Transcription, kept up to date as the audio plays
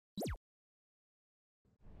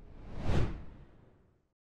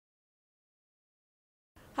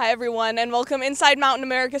Hi everyone, and welcome inside Mountain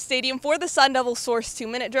America Stadium for the Sun Devil Source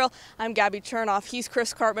 2-minute drill. I'm Gabby Chernoff. He's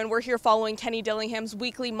Chris Cartman. We're here following Kenny Dillingham's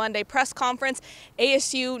weekly Monday press conference.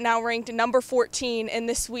 ASU now ranked number 14 in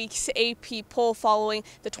this week's AP poll following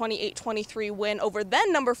the 28-23 win over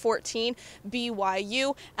then number 14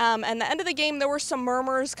 BYU. And the end of the game, there were some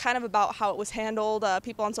murmurs kind of about how it was handled.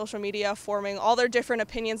 People on social media forming all their different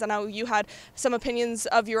opinions. I know you had some opinions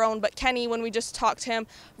of your own, but Kenny, when we just talked to him,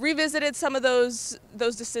 revisited some of those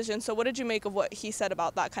decisions. So what did you make of what he said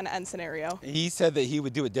about that kind of end scenario? He said that he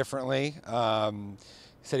would do it differently. He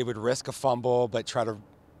said he would risk a fumble but try to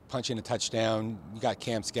punch in a touchdown. You got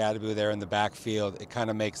Cam Scadaboo there in the backfield. It kind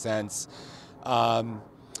of makes sense.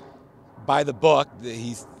 By the book,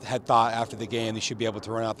 he had thought after the game they should be able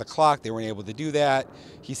to run out the clock. They weren't able to do that.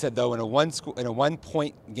 He said, though, in a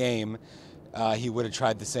one-point game, he would have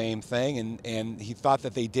tried the same thing, and he thought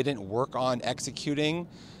that they didn't work on executing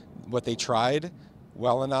what they tried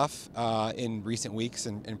well enough in recent weeks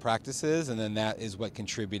and practices, and then that is what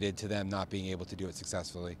contributed to them not being able to do it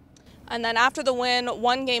successfully. And then after the win,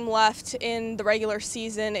 one game left in the regular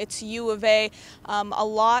season. It's U of A. A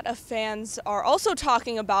lot of fans are also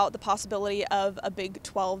talking about the possibility of a Big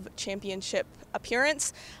 12 championship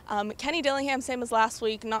appearance. Kenny Dillingham, same as last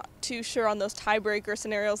week, not too sure on those tiebreaker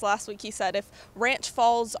scenarios. Last week he said if ranch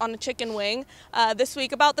falls on a chicken wing. This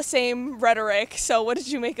week about the same rhetoric. So what did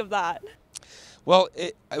you make of that? Well,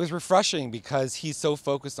 it was refreshing because he's so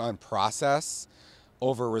focused on process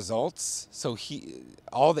over results. So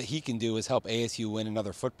all that he can do is help ASU win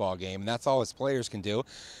another football game, and that's all his players can do.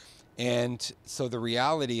 And so the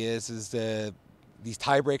reality is these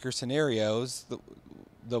tiebreaker scenarios,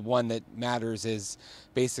 the one that matters is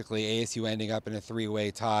basically ASU ending up in a three-way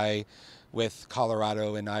tie with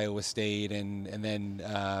Colorado and Iowa State, and then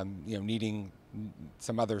needing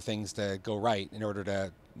some other things to go right in order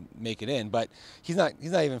to make it in. But he's not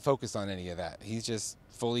even focused on any of that. He's just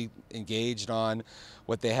fully engaged on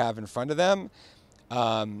what they have in front of them.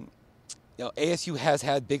 ASU has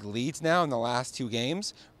had big leads now in the last two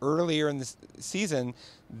games. Earlier in the season,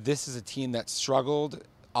 this is a team that struggled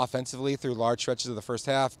offensively through large stretches of the first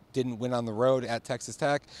half, didn't win on the road at Texas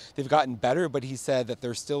Tech. They've gotten better, but he said that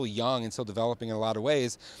they're still young and still developing in a lot of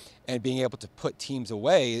ways, and being able to put teams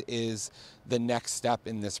away is the next step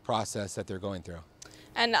in this process that they're going through.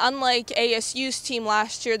 And unlike ASU's team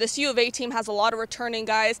last year, this U of A team has a lot of returning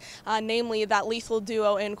guys, namely that lethal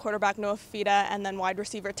duo in quarterback Noah Fifita and then wide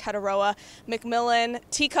receiver Tetaroa McMillan.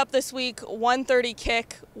 Teacup this week, 130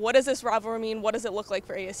 kick. What does this rivalry mean? What does it look like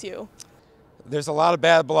for ASU? There's a lot of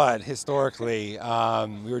bad blood historically.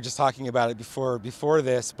 We were just talking about it before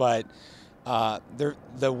this, but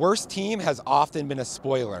the worst team has often been a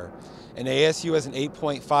spoiler. And ASU is an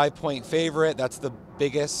 8.5-point favorite. That's the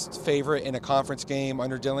biggest favorite in a conference game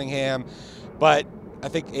under Dillingham. But I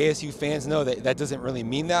think ASU fans know that that doesn't really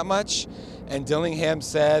mean that much. And Dillingham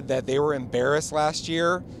said that they were embarrassed last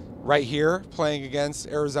year right here playing against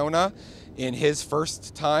Arizona in his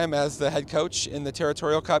first time as the head coach in the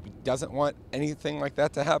Territorial Cup. He doesn't want anything like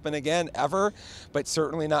that to happen again, ever, but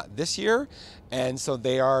certainly not this year. And so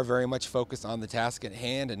they are very much focused on the task at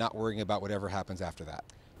hand and not worrying about whatever happens after that.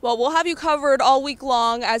 Well, we'll have you covered all week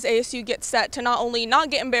long as ASU gets set to not only not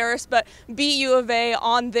get embarrassed, but beat U of A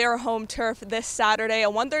on their home turf this Saturday. A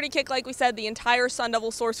 1:30 kick, like we said, the entire Sun Devil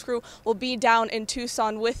Source crew will be down in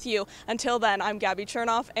Tucson with you. Until then, I'm Gabby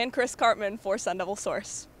Chernoff and Chris Cartman for Sun Devil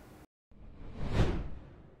Source.